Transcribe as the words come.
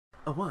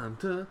A 1,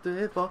 2,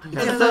 3, 4.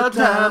 GameStoked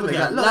time. We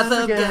got lots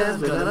of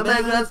games. We're gonna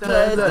make let's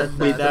play. Let's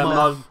beat them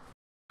all.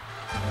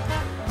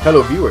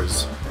 Hello,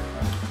 viewers.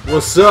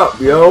 What's up,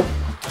 yo?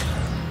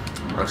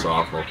 That's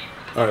awful.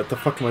 Alright, the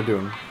fuck am I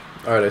doing?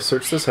 Alright, I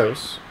searched this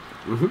house.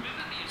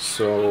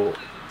 So,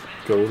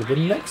 go to the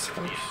next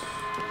house.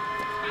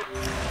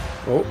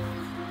 Oh,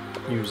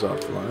 use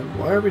offline.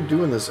 Why are we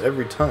doing this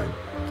every time?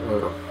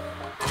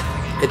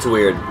 It's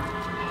weird.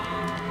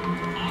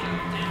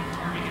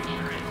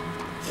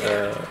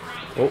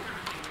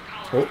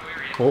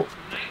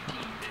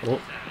 Oh.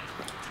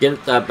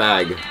 Get that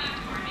bag.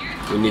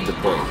 We need the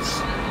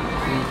points.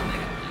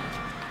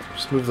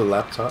 Just move the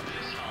laptop.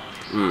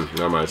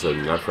 Never mind, it's a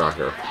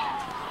nutcracker.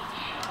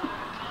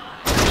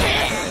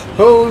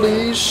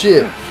 Holy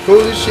shit!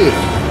 Holy shit!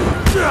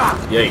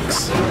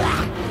 Yikes.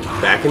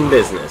 Back in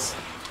business.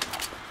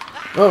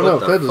 Oh no,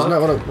 the that is fuck?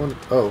 not what I wanted.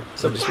 Oh,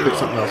 so just pick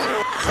something else.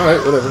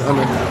 Alright, whatever, I'm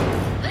in.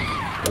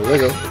 A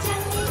Lego.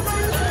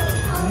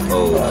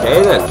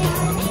 Okay then.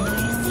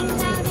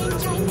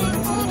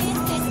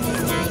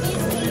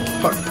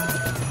 Fuck.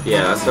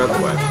 Yeah, that's not the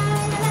way.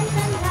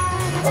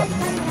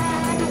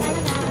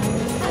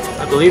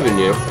 I believe in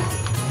you.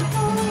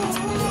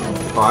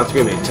 Oh, that's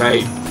gonna be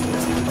tight.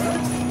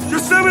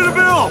 Just send me the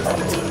bill!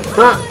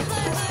 Huh.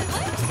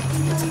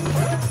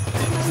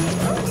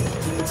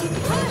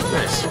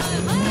 Nice.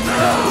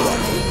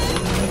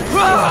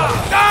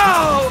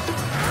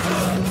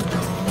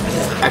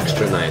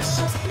 Extra nice.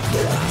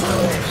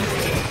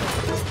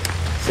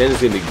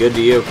 Santa's gonna be good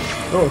to you.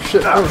 Oh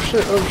shit, oh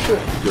shit, oh shit.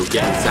 Yo,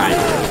 get inside.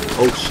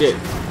 Oh shit.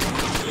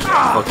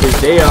 Fuck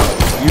his day up.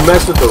 You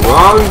messed with the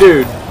wrong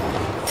dude.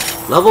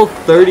 Level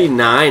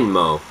 39,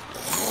 Mo.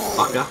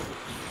 Fucker.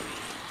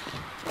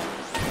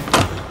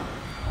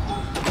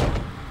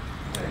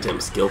 Damn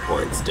skill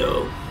points,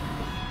 though.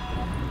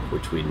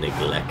 Which we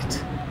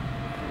neglect.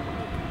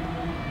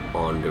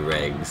 On the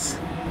regs.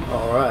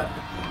 Alright.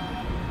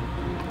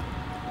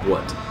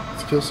 What?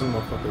 Let's kill some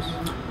motherfuckers.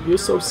 You're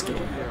so scared.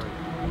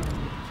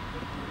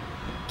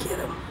 Get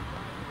him.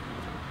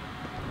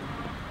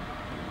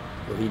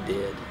 Well, he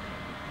did.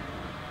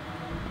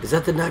 Is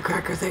that the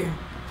nutcracker thing?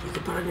 You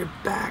can put on your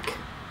back.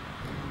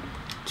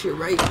 To your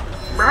right.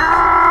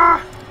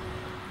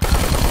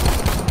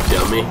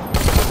 Dummy.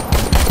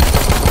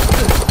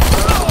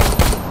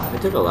 I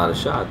took a lot of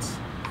shots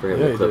for him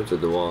to clip through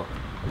the wall.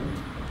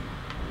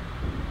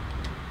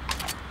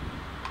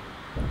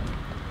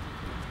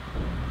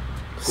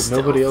 Did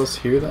nobody else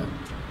hear that?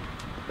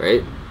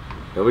 Right?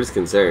 Nobody's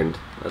concerned,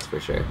 that's for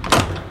sure.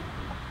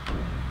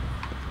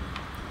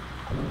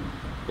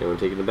 Anyone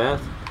taking a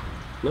bath?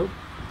 Nope.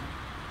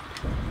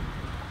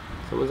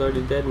 Someone's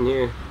already dead in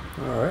here.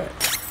 Alright.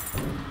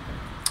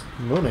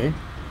 Money.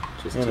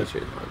 Just And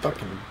t-shirt a launcher.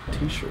 fucking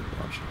t-shirt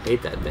launcher.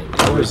 Hate that thing.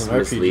 Oh, there's It's an RPG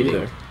misleading.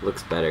 there.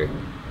 Looks better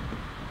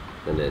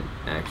than it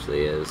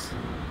actually is.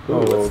 Ooh, Oh,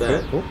 what's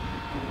okay. that? Oh.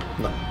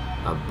 No.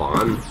 A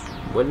bond?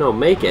 Well, no,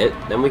 make it.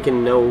 Then we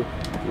can know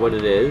what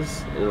it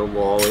is, and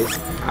we'll always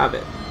have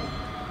it.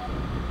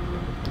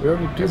 We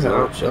already do That's an have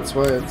it. option. That's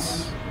why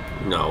it's...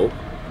 No.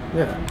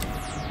 Yeah.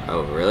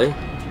 Oh, really?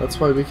 That's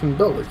why we can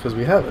build it, because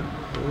we have it.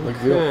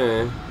 Like, we don't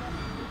Okay.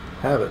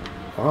 have it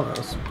on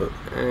us, but...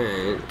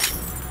 Alright.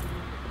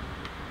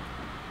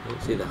 I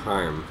don't see the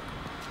harm.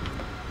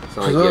 It's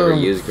not like you ever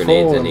use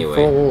grenades anyway.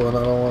 Full, and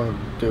I don't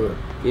want to do it.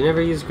 You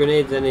never use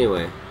grenades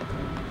anyway.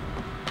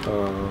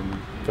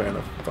 Fair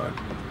enough. Fine.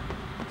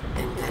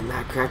 And then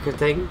that cracker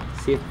thing?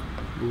 See if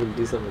you can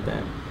do something with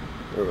that.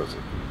 Where was it?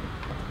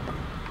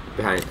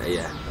 Behind,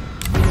 yeah.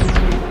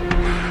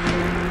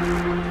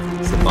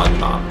 It's a bud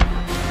pop.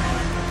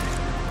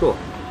 Cool.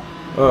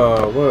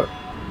 What?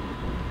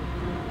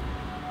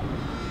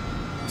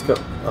 Let's go.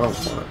 I don't want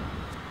it.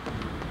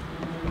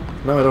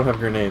 No, I don't have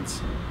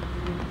grenades.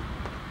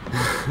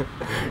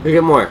 You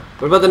get more.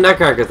 What about the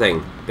nutcracker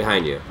thing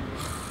behind you?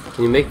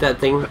 Can you make that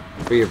thing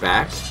for your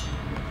back?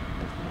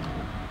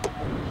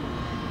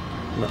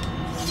 No.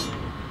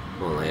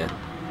 Won't let ya.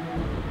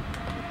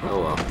 Oh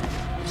well.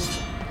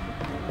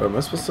 Or am I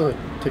supposed to, like,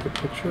 take a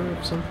picture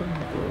of something?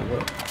 Or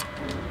what?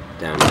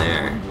 Down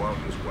there.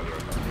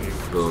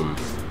 Boom.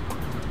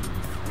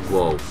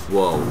 Whoa,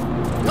 whoa.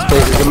 This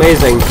place is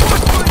amazing.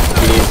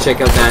 You need to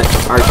check out that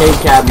arcade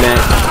cabinet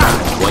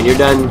when you're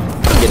done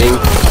getting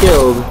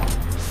killed.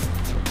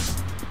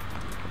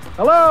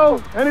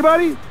 Hello?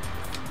 Anybody?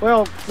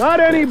 Well, not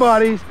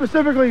anybody,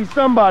 specifically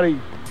somebody.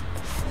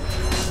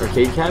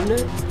 Arcade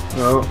cabinet?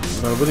 No,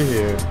 nobody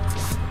here.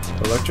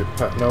 Electric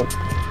nope.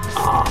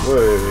 Ah.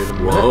 Wait a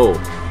minute. Whoa.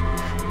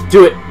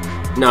 Do it!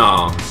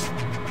 No.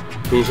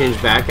 Can you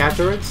change back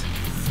afterwards?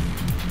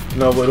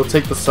 No, but it'll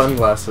take the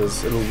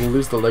sunglasses. We'll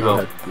lose the Lego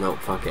head. No,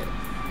 fuck it.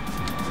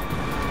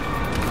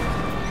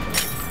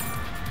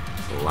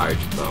 A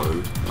large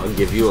bone. I'll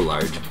give you a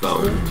large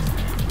bone.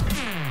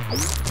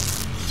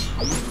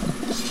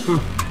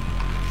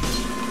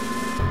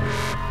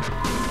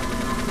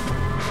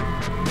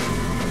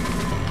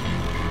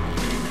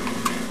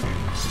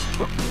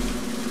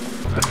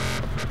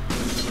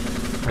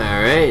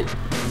 Alright.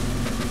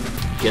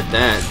 Get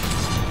that.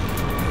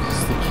 Is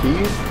this the key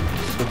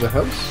to the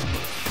house?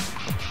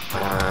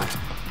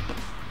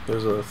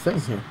 There's a thing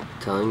here.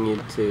 Telling you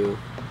to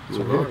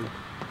move on.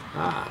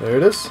 Ah. There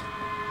it is.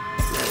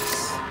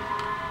 Nice.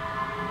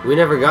 We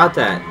never got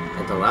that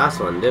at the last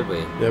one, did we?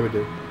 Yeah, we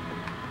did.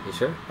 You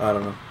sure? I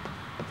don't know.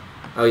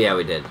 Oh yeah,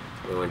 we did.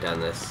 We went down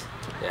this.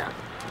 Yeah.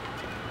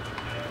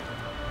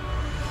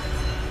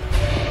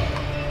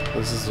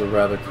 This is a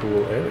rather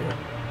cool area.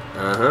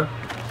 Uh-huh.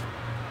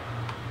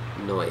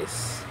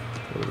 Nice.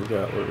 What do we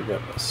got? What do we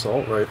got?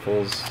 Assault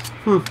rifles.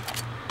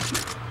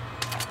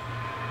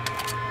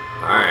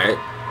 Alright.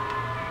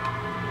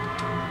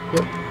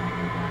 Yep.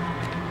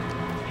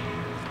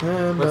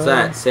 And, What's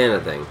that Santa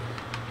thing?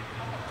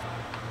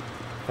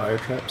 Fire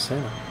trap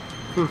Santa.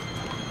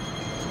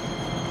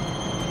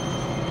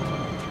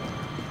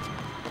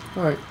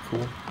 Alright,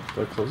 cool.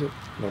 Do I close it?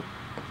 Nope.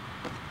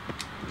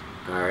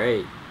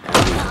 Alright.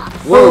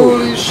 Whoa!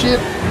 Holy shit!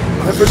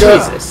 I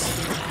forgot! Jesus!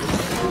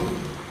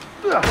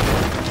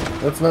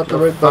 That's not the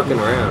right fucking button.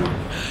 around.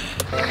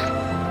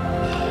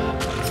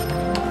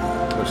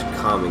 Much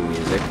calming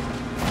music.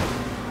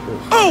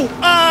 Oh,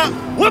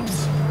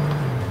 whoops!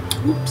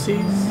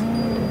 Oopsies.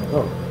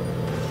 Oh.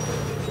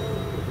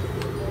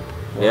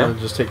 Well, Yeah? I'm gonna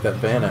just take that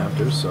van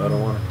after, so I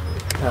don't want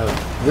to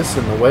have this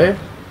in the way.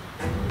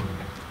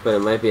 But it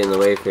might be in the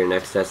way for your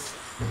next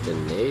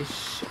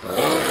destination.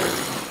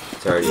 Oh.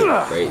 It's already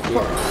right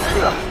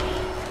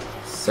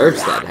here. Search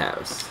that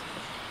house.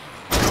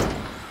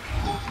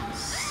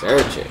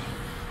 Search it.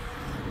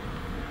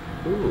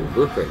 Ooh,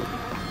 blueprint.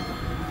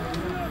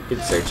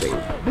 Good searching.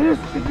 This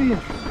could be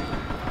interesting.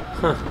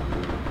 Huh.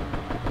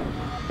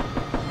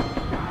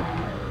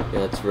 Yeah,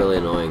 that's really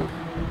annoying.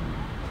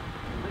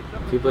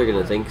 People are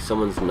gonna think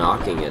someone's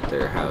knocking at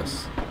their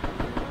house.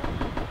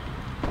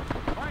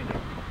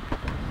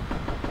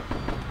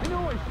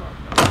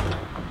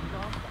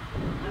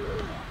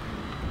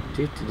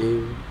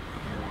 Do.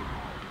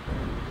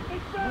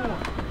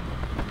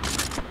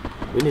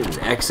 We need an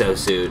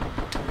exosuit.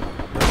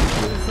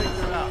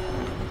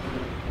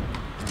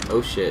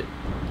 Oh shit.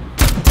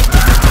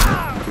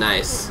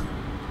 Nice.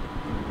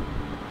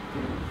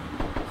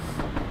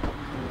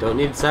 Don't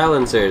need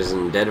silencers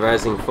in Dead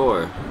Rising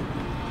 4.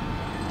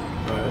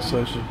 Alright,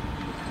 so I should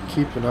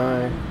keep an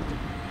eye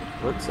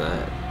What's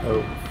that?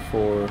 out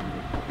for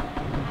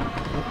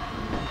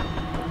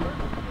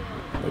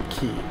a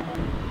key.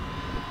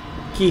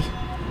 Key.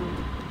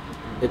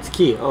 It's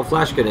key. Oh,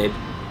 flash grenade.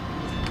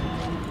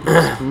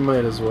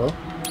 Might as well.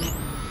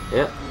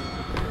 Yep.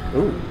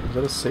 Ooh, is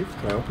that a safe?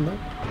 Can I open that?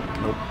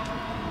 Nope.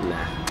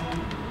 Nah.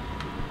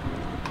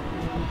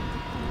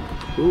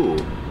 Ooh.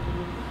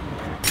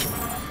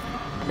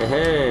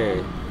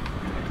 Hey.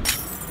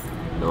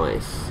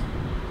 Nice.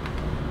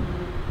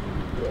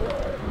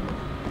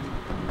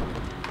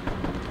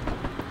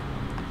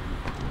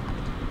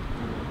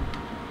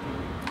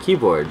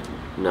 Keyboard.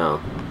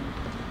 No.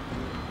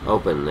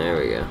 Open. There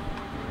we go.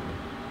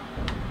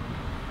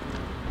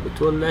 Which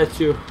one lets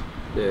you?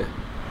 There.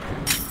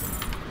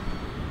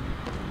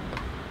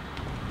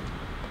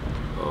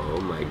 Oh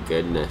my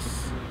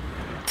goodness.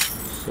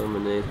 So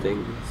many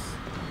things.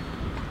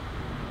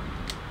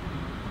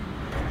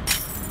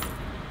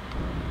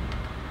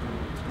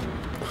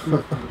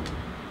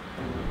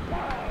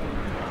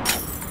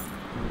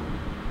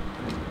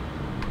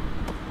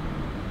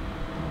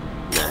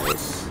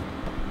 Nice.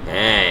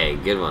 Hey,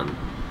 good one.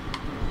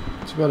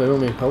 Too bad I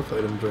don't need health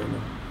items right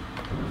now.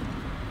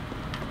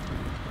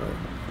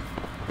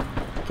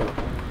 Alright. Go.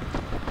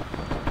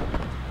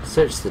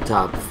 Search the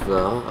top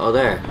floor. Oh,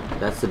 there.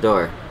 That's the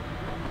door.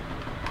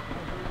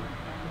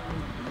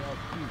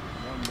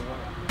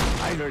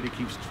 I heard he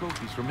keeps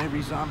trophies from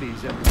every zombie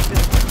he's ever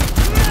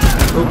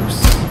killed.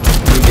 Oops.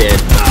 He did.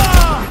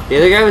 The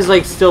other guy was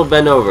like still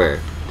bent over.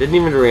 Didn't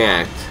even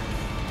react.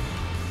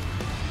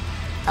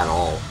 At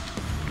all.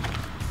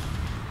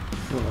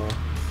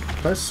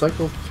 Can I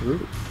cycle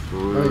through?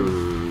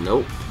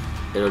 Nope.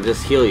 It'll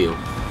just heal you.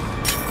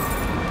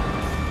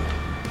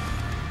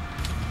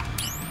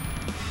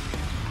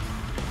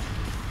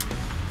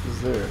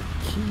 Is there a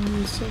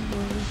key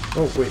somewhere?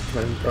 Oh wait,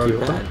 can I already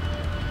open it?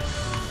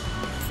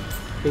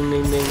 Ding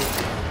ding ding.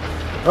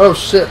 Oh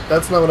shit,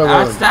 that's not what I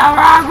wanted. That's the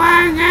wrong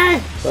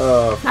way!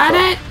 Oh, Not fuck.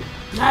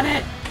 it! Not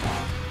it!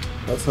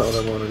 That's not what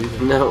I wanted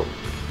either. No.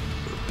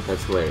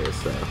 That's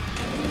hilarious though.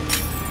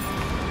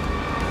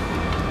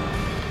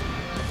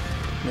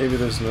 Maybe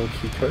there's no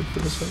key card for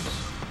this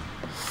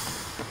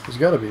house? There's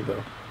gotta be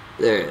though.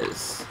 There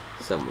is.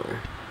 Somewhere.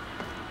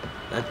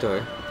 That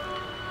door.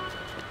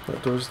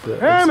 That door's the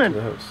exit Hammond,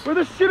 to the house. where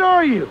the shit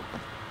are you?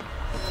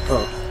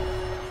 Oh.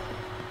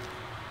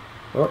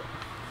 Oh,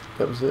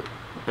 that was it.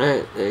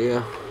 Alright, there you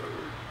go.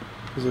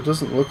 Because it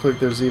doesn't look like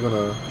there's even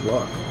a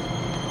lock.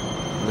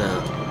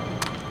 No.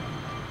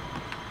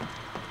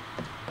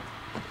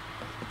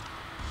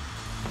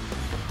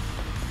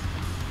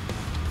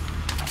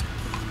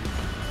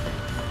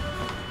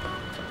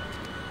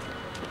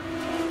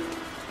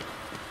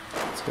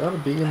 It's gotta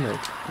be in the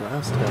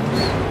last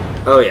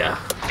house. Oh yeah.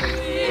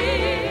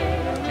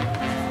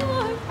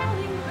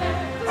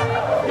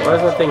 Why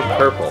is that thing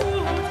purple?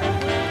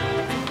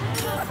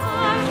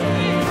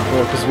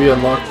 Well, because we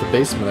unlocked the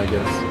basement, I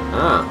guess.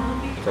 Ah,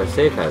 it's our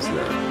safe house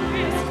now.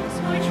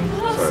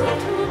 Sort of.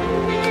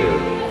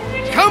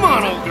 Come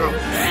on, old girl.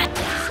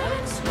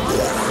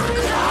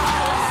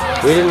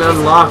 We didn't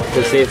unlock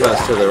the safe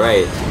house to the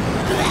right.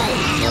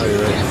 Oh,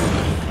 you're right.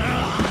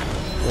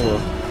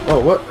 Oh,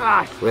 what?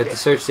 We have to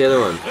search the other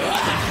one.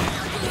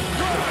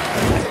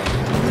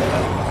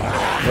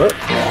 What?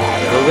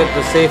 Go get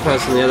the safe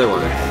house in the other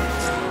one.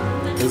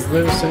 Is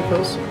there a safe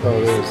house?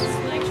 Oh, there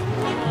is.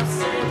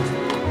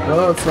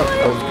 No, it's not.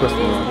 I was pressing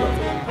the wrong button.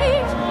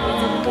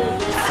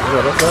 Is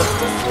that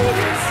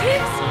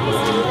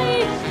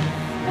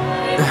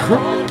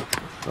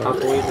How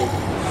can you think?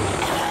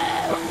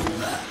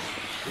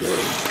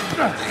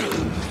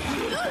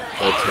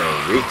 Let's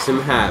wreak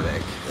some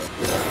havoc.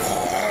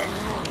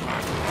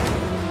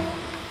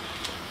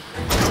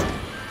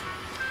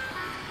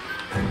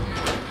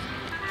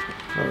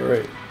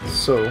 Alright,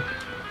 so...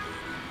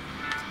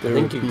 I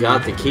think you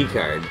got the key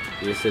card.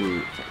 You just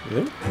didn't...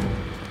 Really?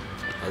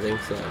 I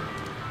think so.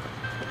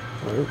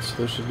 Alright, so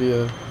there should be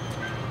a...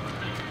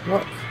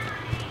 rock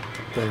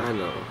thing. I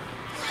know.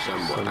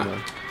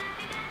 Somewhere.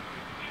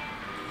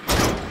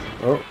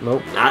 Oh,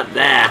 nope. Not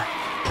there.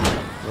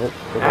 Nope.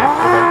 Go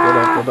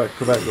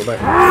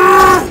back.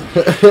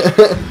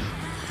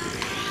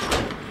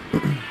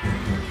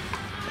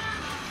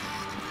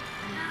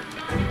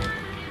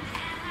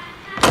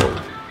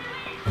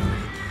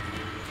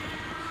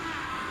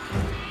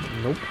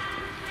 Nope.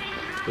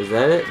 Is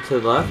that it? To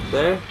the left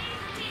there?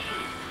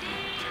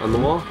 On the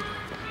wall?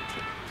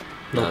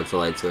 No, it's a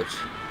light switch.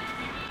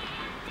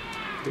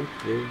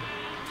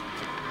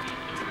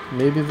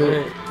 Maybe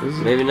there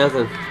isn't. Maybe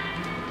nothing.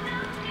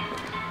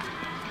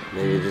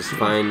 Maybe just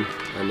find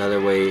another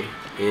way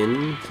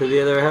in to the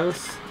other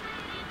house?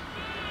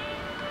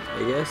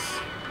 I guess?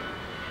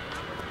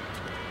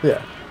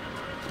 Yeah.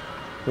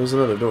 There's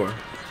another door.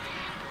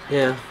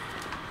 Yeah.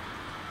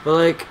 But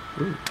like...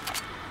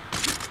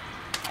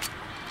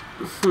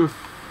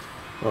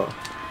 Oh.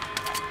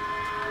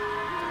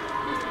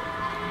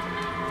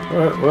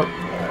 Alright, well,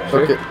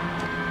 fuck it.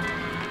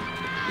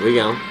 Here we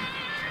go.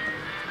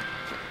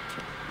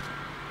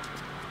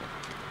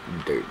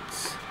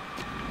 Dirts.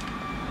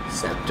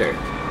 Scepter.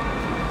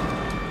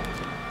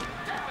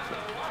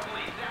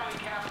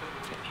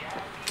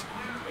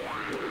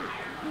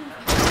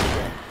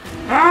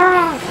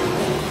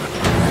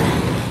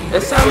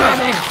 There's so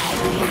many!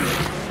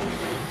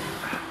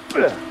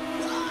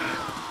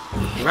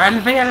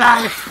 Run for your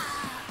life!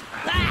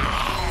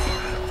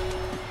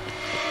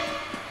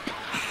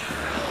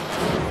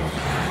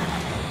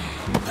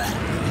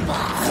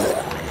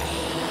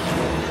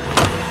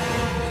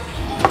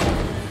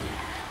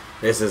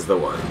 This is the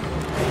one.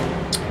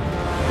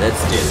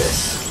 Let's do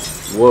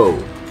this. Whoa.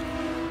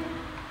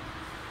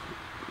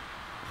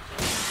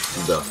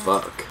 The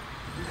fuck?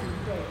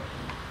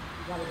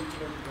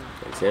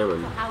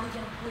 Examine. How are we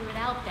gonna clear it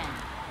out then?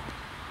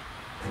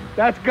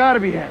 That's gotta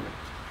be Hammond.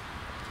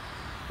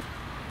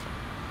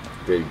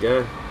 Good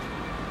guy.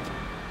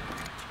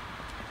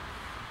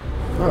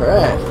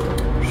 Alright.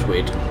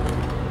 Sweet.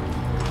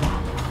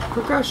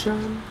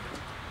 Progression.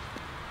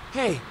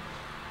 Hey,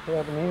 What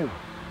happened to you?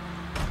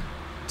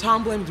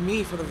 Tom blamed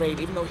me for the raid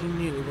even though he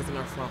knew it wasn't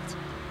our fault.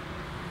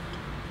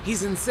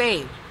 He's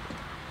insane.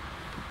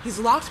 He's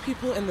locked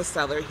people in the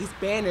cellar, he's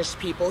banished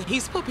people,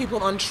 he's put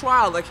people on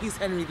trial like he's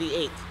Henry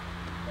VIII.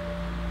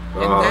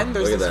 And then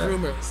there's this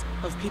rumors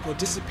of people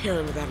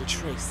disappearing without a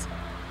trace.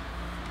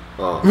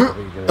 Oh.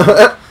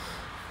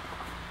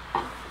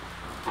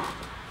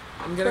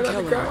 I'm gonna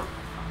kill him.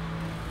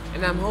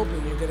 And I'm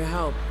hoping you're gonna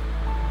help.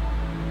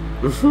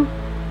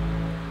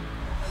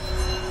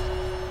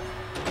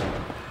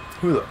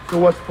 Who the? So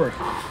what's first?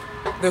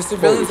 There's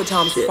civilians Holy at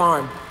Tom's shit.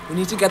 farm. We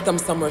need to get them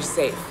somewhere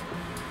safe.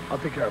 I'll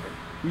take care of it.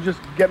 You just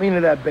get me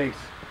into that base.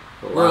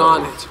 We're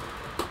on it.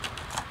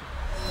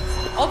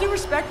 All due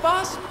respect,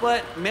 boss,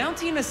 but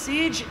mounting a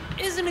siege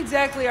isn't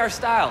exactly our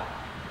style.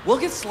 We'll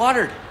get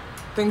slaughtered.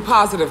 Think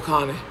positive,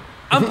 Connor.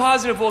 I'm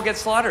positive we'll get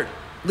slaughtered.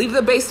 Leave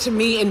the base to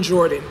me and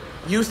Jordan.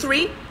 You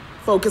three,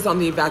 focus on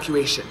the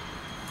evacuation.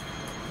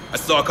 I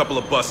saw a couple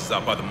of buses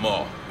out by the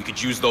mall. We could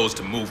use those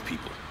to move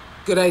people.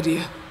 Good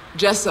idea.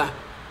 Jessa,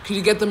 could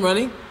you get them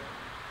running?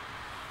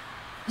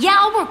 Yeah,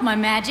 I'll work my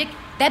magic.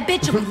 That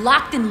bitch will be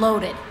locked and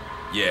loaded.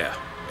 Yeah,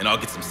 and I'll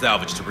get some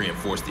salvage to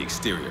reinforce the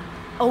exterior.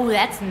 Oh,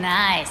 that's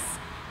nice.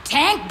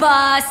 Tank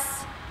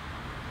bus!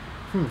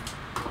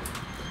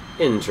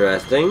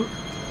 Interesting.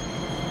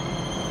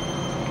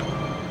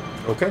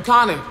 Okay.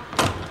 Connor,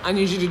 I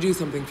need you to do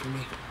something for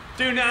me.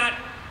 Do not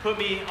put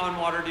me on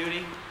water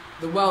duty.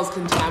 The well's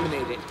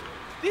contaminated.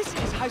 This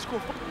is high school.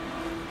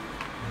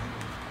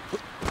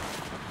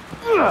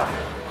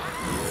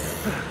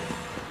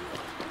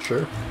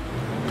 Sure.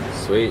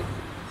 Sweet.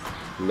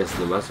 Missed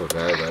the muscle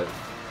car, but...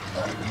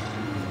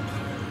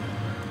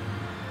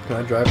 Can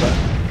I drive that?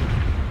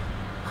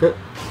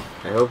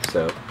 I hope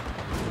so.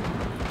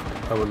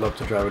 I would love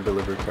to drive a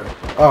delivery car.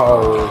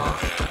 Oh.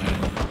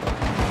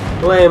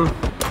 Lame.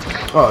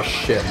 Oh,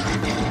 shit.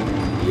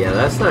 Yeah,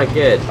 that's not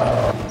good.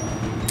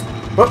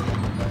 What?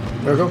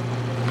 There we go.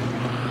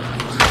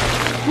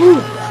 Woo.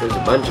 There's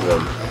a bunch of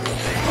them.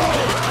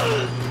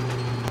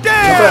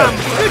 Damn!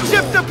 You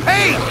chipped the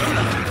paint!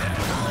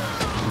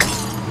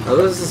 Are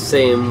those the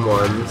same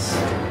ones?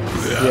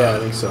 Yeah, I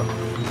think so. Damn.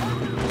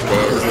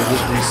 They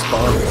just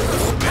respawn.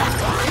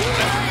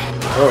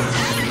 Oh,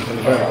 an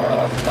event.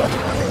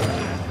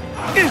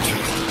 Yep.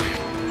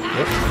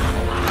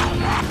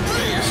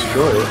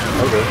 Destroy it.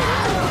 Okay.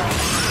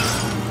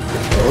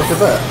 Oh, look at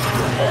that.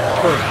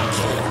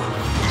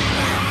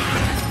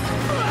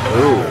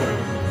 Ooh.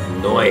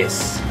 Nice.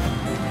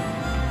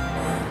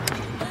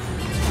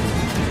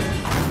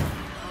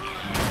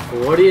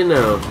 What do you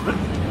know?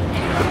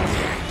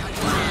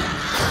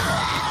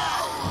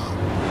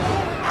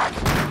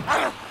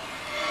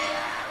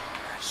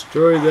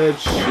 Destroy that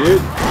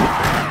shit.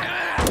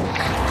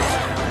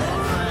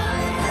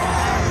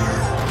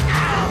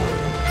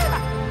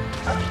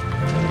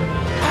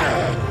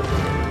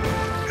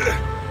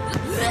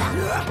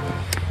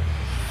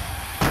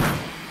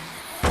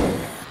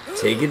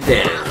 Take it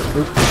down.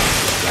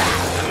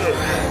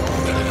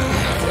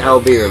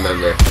 LB,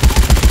 remember.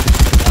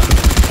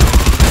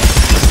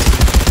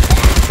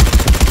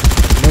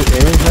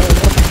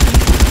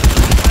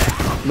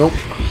 Nope.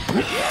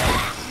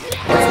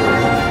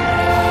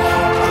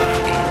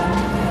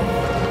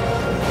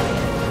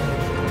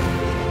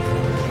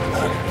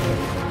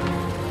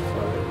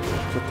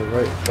 Put the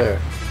right there.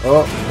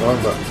 Oh, wrong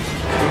button.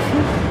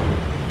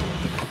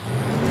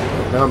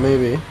 Now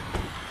maybe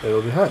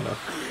it'll be high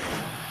enough.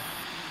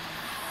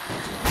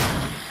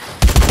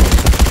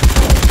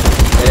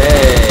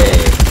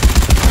 Hey.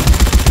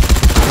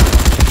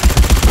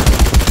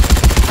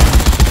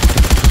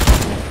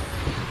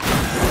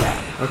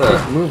 I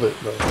can't move it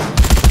though.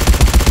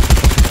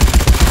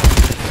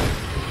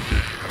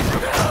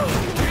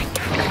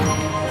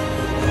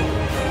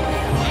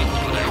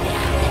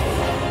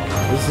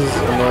 This is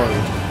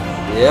annoying.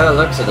 Yeah, it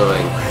looks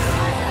annoying.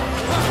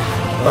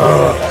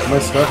 Am I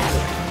stuck?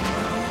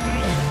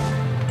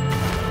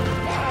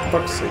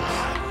 Fuck's sake.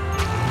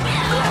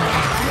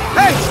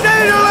 Hey, stay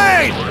in your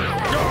lane!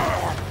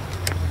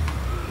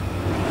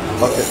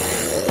 Fuck it.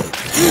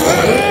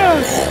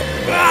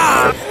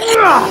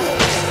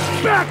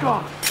 Back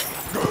off!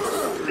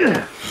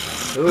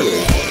 Ooh.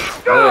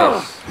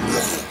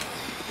 Nice.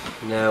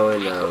 Now we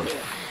know.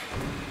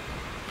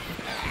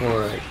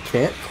 Alright,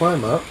 can't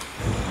climb up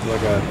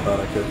like I thought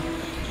I could.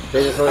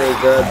 They just want you to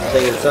grab the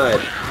thing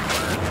inside.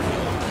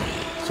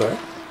 Sorry?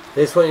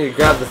 They just want you to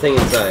grab the thing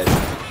inside.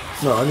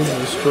 No, I need to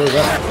destroy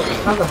that.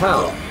 How the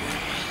hell?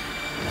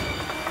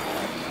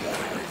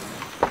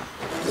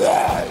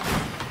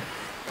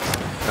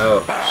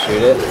 Oh,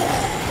 shoot it?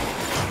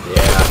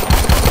 Yeah.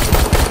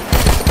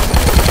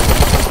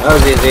 That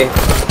was easy.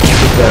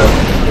 Good job.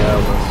 Yeah,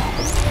 it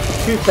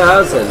was.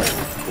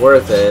 2,000.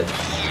 Worth it.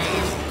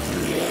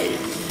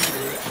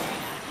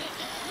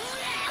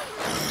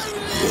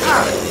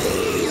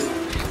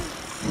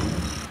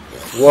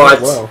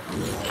 What? Wow.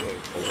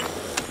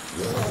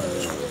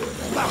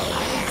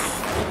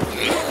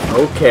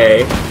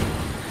 Okay.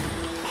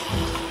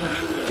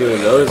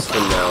 Doing those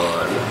from now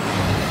on.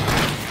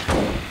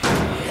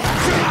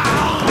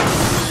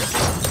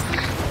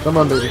 Come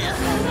on, baby.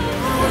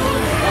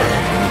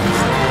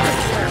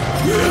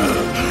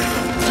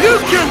 You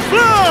can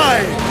fly!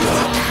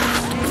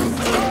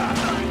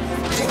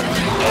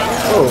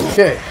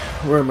 Okay,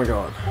 where am I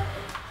going?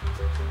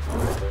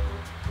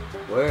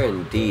 Where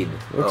indeed?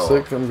 Looks Oh,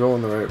 like I'm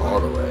going the right way. all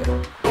the way.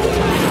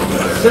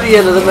 To the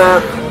end of the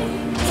map.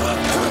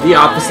 The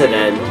opposite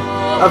end.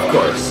 Of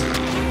course.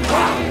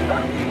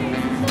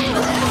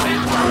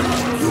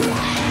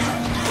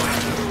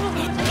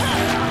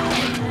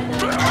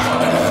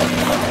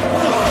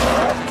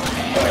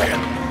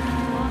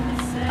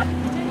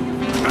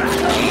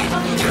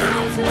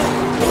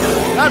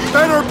 That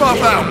better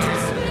buff out!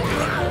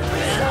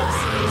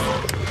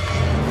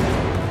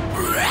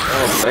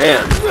 Oh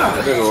man,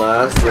 that didn't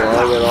last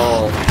long at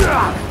all.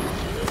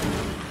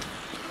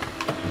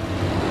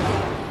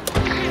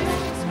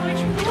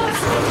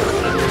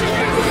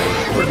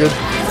 We're good.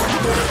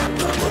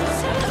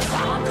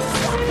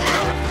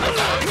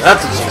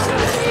 That's what she said.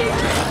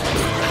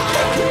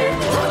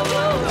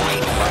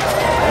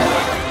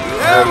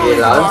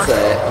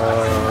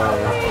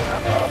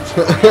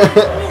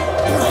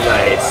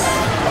 Nice.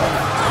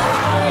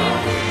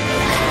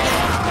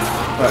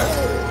 Alright.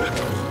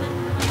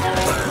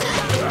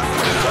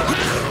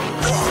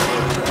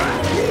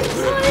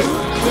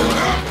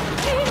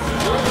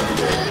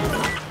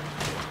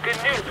 Good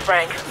news,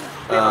 Frank.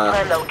 We have a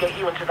plan that will get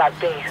you into that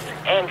base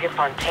and give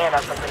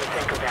Fontana something to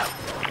think about.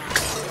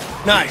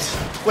 Nice.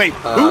 Wait,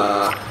 who?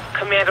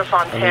 Commander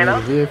Fontana,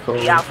 the vehicle.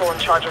 the asshole in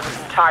charge of this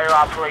entire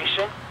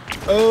operation.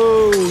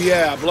 Oh,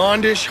 yeah,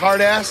 blondish,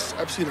 hard ass.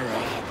 I've seen her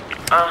out.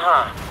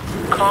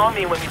 Uh-huh. Call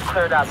me when you've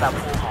cleared out that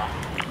pool hall.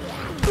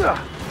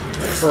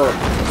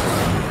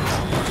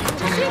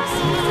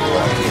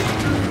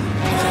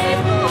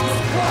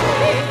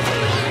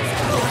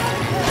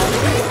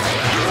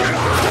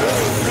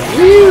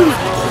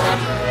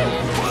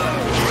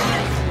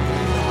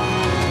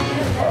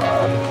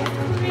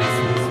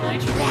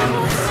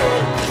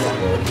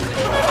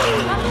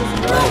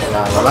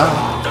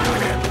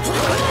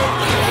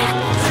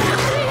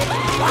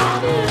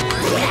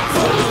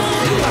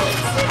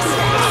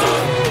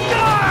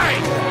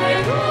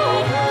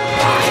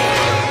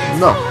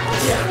 No.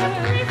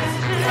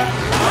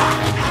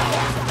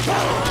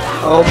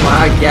 Oh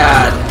my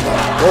god.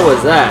 What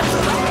was that?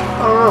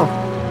 I don't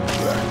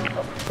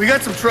know. We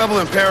got some trouble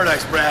in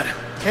paradise, Brad.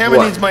 Hammond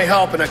What? needs my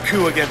help in a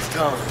coup against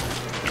Tom.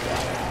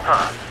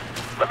 Huh.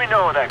 Let me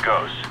know how that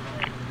goes.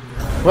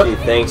 What? Gee,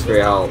 thanks for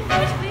your help.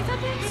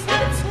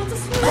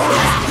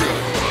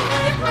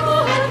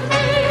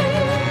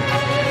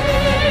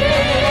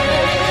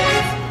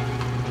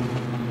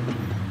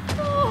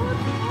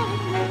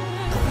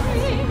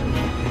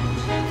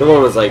 The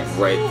one was like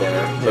right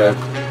there,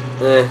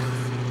 but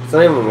it's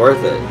not even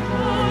worth it.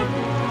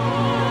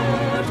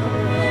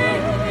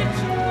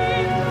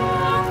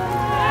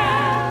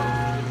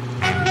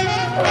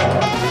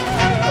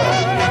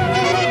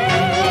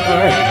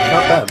 Alright,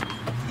 not bad.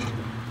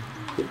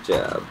 Good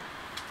job.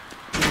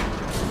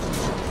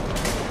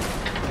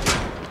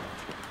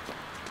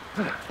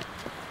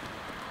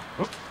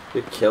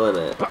 You're killing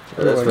it. Oh,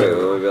 that's right,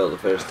 we won't be able to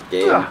finish the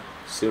game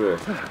sooner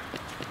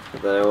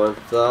than I once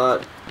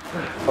thought.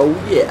 Oh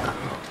yeah.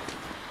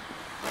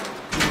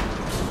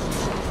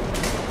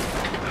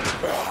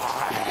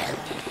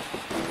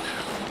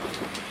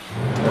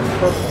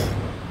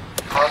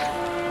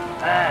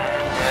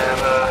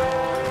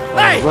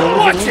 Hey,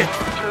 watch it!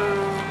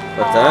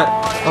 What's that?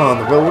 On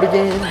the road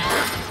again.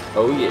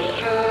 Oh yeah.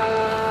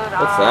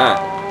 What's that?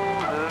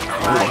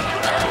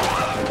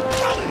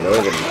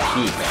 Northern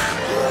Peak.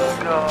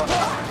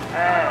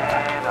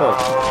 Huh.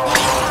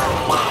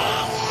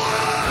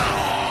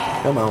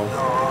 Come on.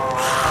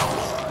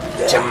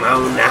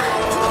 Jamona.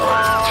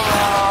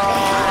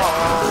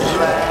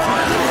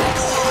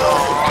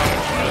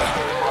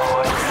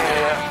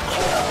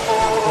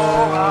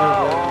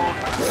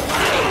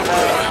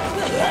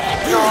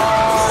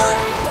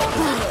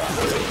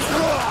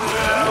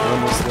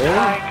 Almost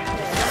there.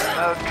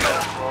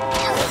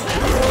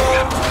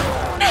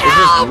 This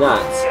is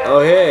nuts. Oh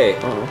hey.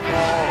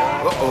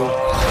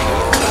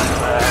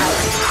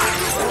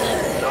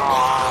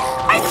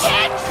 I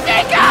can't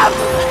stick up!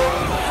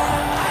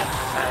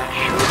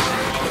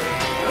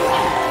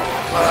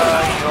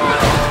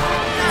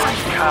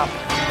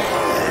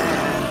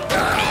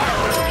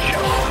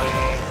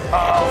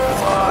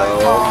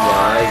 Oh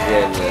my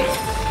goodness.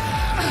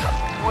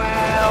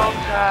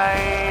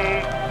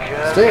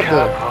 Stay up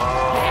there.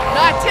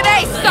 Not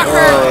today,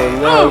 sucker! Oh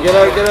no, get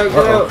out, get out,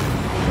 get out.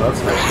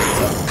 That's not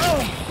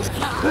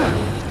good.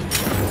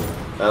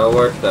 That'll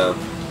work though.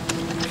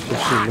 If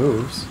she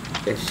moves.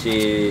 If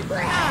she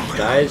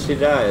dies, she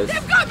dies.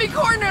 They've got me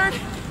cornered!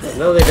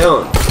 No, they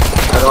don't.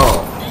 At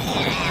all.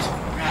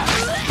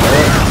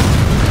 Right?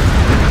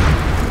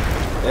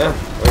 Yeah,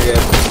 we're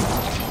good.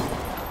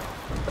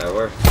 That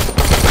worked.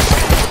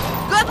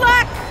 Good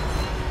luck!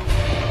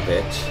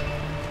 Bitch.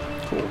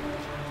 Cool.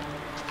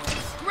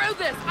 Screw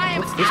this! I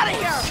am out of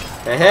here!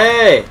 Hey,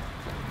 hey!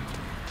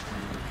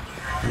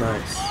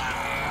 Nice.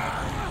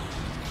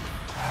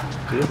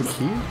 Do you have a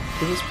key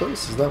for this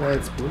place? Is that why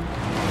it's blue?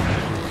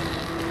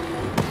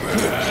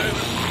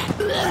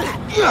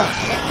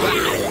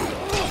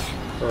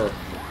 Huh.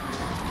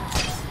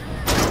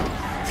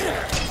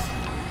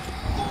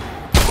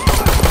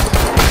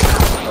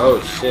 Oh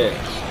shit.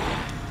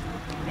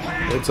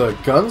 It's a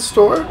gun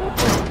store?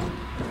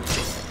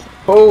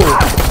 Oh!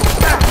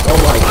 Oh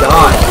my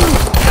god!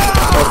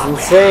 That's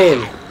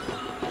insane!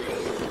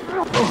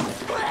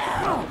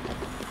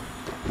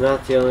 Not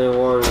the only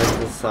one with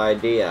this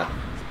idea.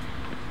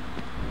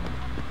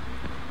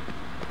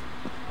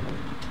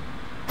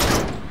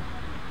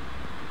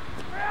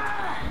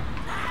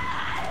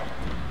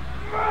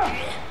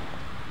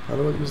 How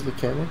do I use the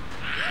camera?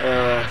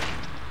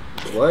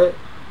 What?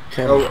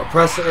 Camera. Oh,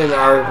 press it in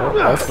R3. Oh,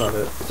 that's not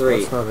it.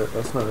 Three. That's not it.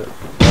 That's not it.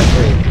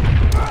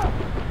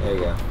 R3. There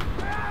you go.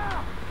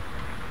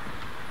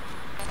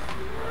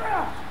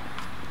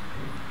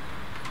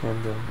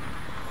 Handgun.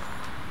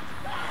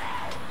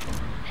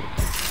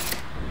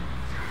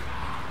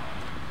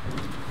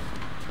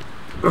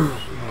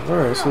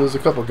 Alright, so there's a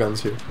couple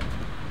guns here.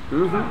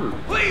 Mm-hmm.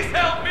 Please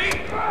help me!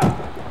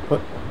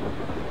 What?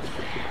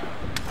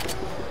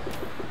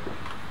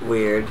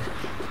 Weird.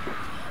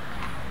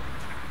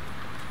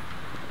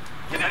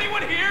 Can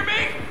anyone hear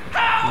me?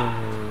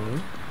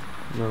 Help!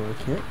 No, I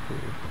can't hear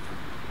you.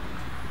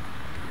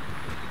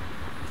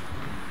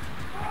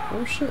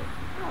 Oh shit.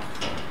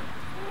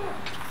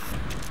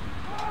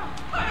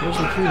 Where's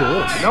the key to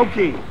this? No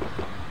key.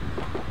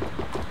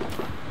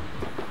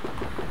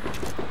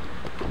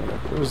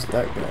 Where's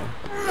that guy?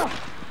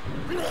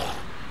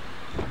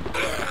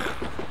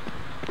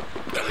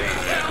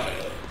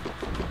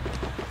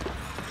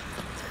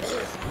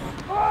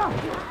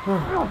 I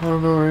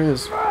don't know where he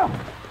is.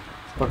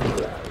 Fucking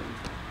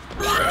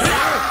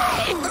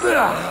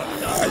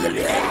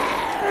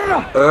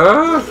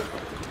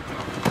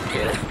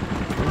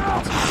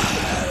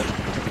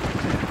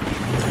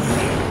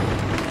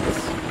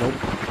Nope.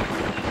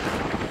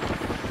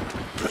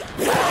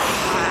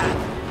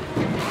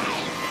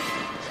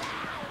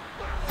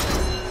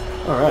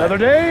 Alright. Another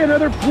day,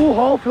 another pool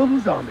hall filled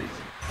with zombies.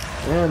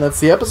 And that's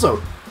the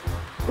episode.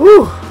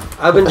 Woo!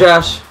 I've been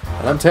Josh.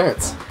 And I'm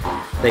Terrence.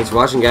 Thanks for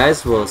watching,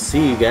 guys. We'll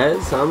see you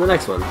guys on the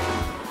next one.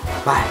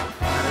 Bye.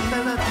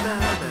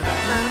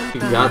 You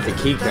got the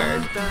key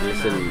card. You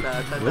shouldn't.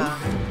 I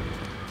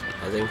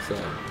think so.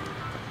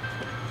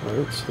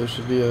 Alright, so there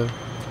should be a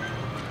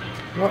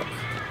rock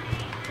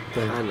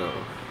thing. I know.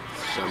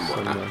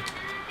 Somewhere.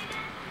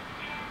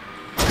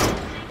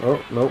 Oh,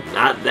 nope.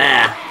 Not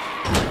there.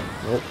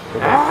 Nope. Go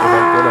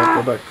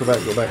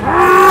back.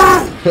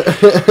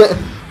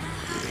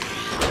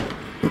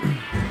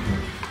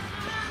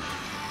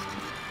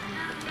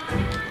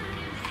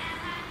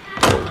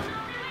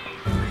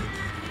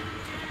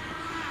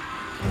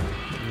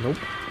 Nope.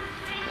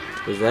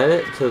 Is that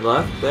it? To the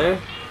left there?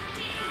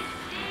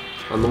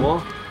 On the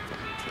wall?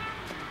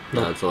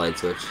 No, it's a light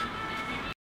switch.